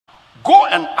Go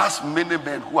and ask many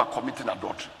men who are committing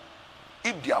adultery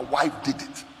if their wife did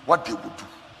it, what they would do.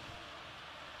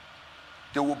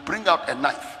 They will bring out a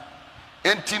knife.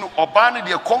 Entino obani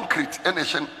the concrete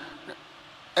energy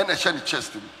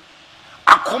chest.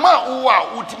 Akoma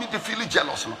uwa ultimately feel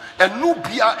jealous. And no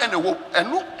bia and a wo.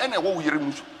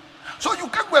 So you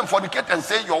can't go and fornicate and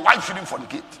say your wife shouldn't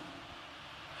fornicate.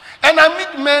 And I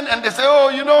meet men and they say, oh,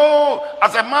 you know,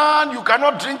 as a man, you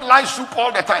cannot drink light soup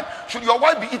all the time. Should your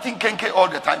wife be eating kenke all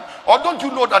the time? Or don't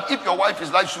you know that if your wife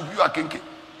is light soup, you are kenke?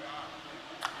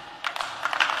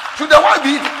 Should the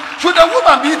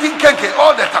woman be eating kenke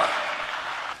all the time?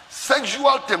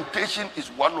 Sexual temptation is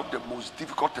one of the most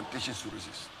difficult temptations to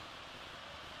resist.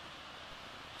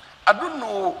 I don't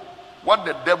know what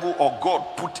the devil or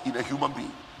God put in a human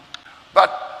being.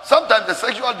 But sometimes the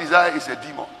sexual desire is a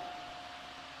demon.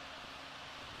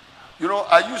 You know,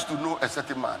 I used to know a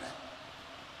certain man.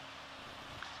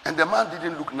 And the man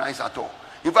didn't look nice at all.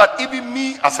 In fact, even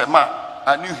me as a man,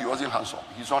 I knew he wasn't handsome.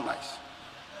 He's not nice.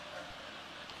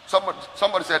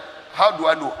 Somebody said, how do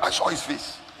I know? I saw his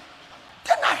face.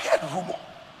 Then I heard rumor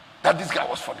that this guy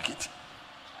was fornicating,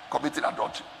 committing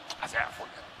adultery. I said, I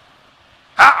forget.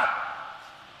 How?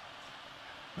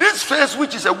 This face,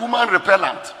 which is a woman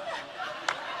repellent.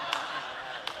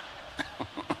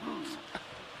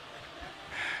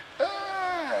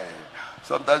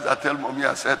 Sometimes I tell mommy,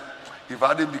 I said, if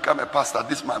I didn't become a pastor,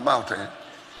 this is my mouth.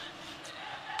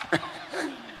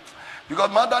 Because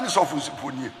my dad is off with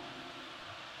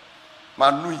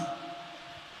Manui.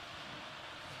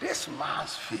 This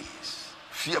man's face,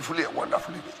 fearfully and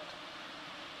wonderfully made.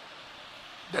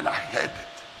 Then I heard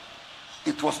it.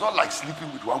 It was not like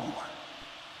sleeping with one woman.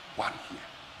 One here,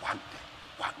 one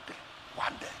there, one there,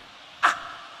 one there.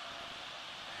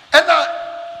 And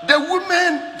the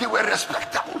women, they were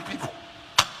respectable people.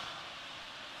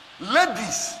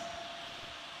 Ladies.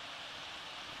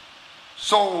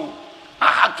 So I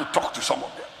had to talk to some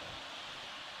of them.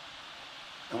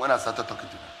 And when I started talking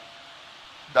to them,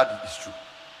 Daddy is true.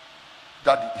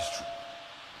 Daddy is true.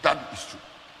 Daddy is true.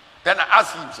 Then I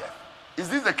asked himself, is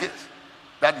this the case?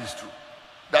 That is true.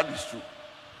 That is true.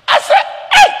 I said,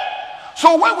 hey!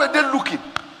 So where were they looking?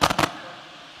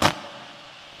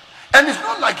 And it's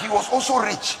not like he was also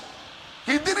rich.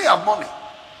 He didn't have money.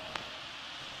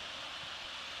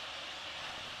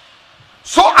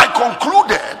 So I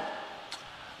concluded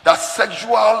that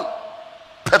sexual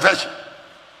perversion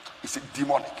is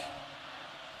demonic.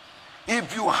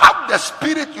 If you have the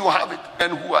spirit, you have it.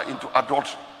 And who are into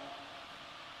adultery,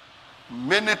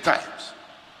 many times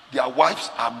their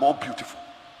wives are more beautiful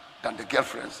than the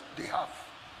girlfriends they have.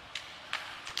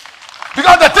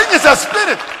 Because the thing is a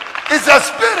spirit. It's a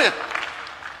spirit.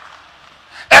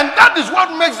 And that is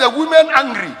what makes the women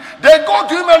angry. They go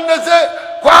to him and they say,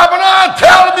 Kwabena,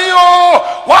 tell me,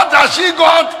 oh, what has she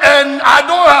got and I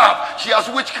don't have? She has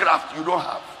witchcraft, you don't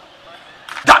have.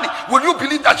 Daddy, will you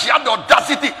believe that she had the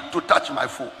audacity to touch my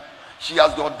phone? She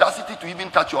has the audacity to even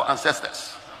touch your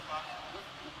ancestors.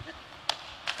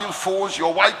 Phones,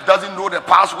 your wife doesn't know the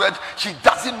password. She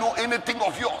doesn't know anything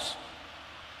of yours.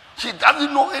 She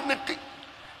doesn't know anything.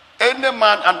 Any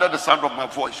man under the sound of my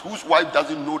voice whose wife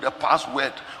doesn't know the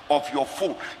password of your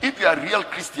phone, if you are a real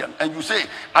Christian and you say,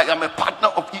 I am a partner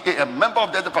of EA, a member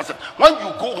of the other person, when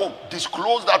you go home,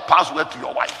 disclose that password to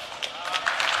your wife.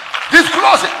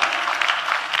 Disclose it.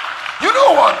 You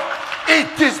know what?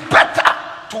 It is better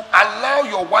to allow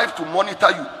your wife to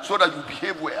monitor you so that you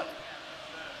behave well.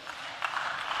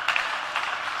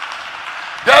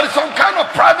 There is some kind of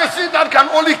privacy that can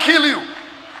only kill you.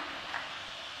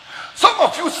 Some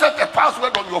of you set a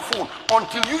password on your phone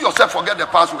until you yourself forget the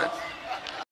password.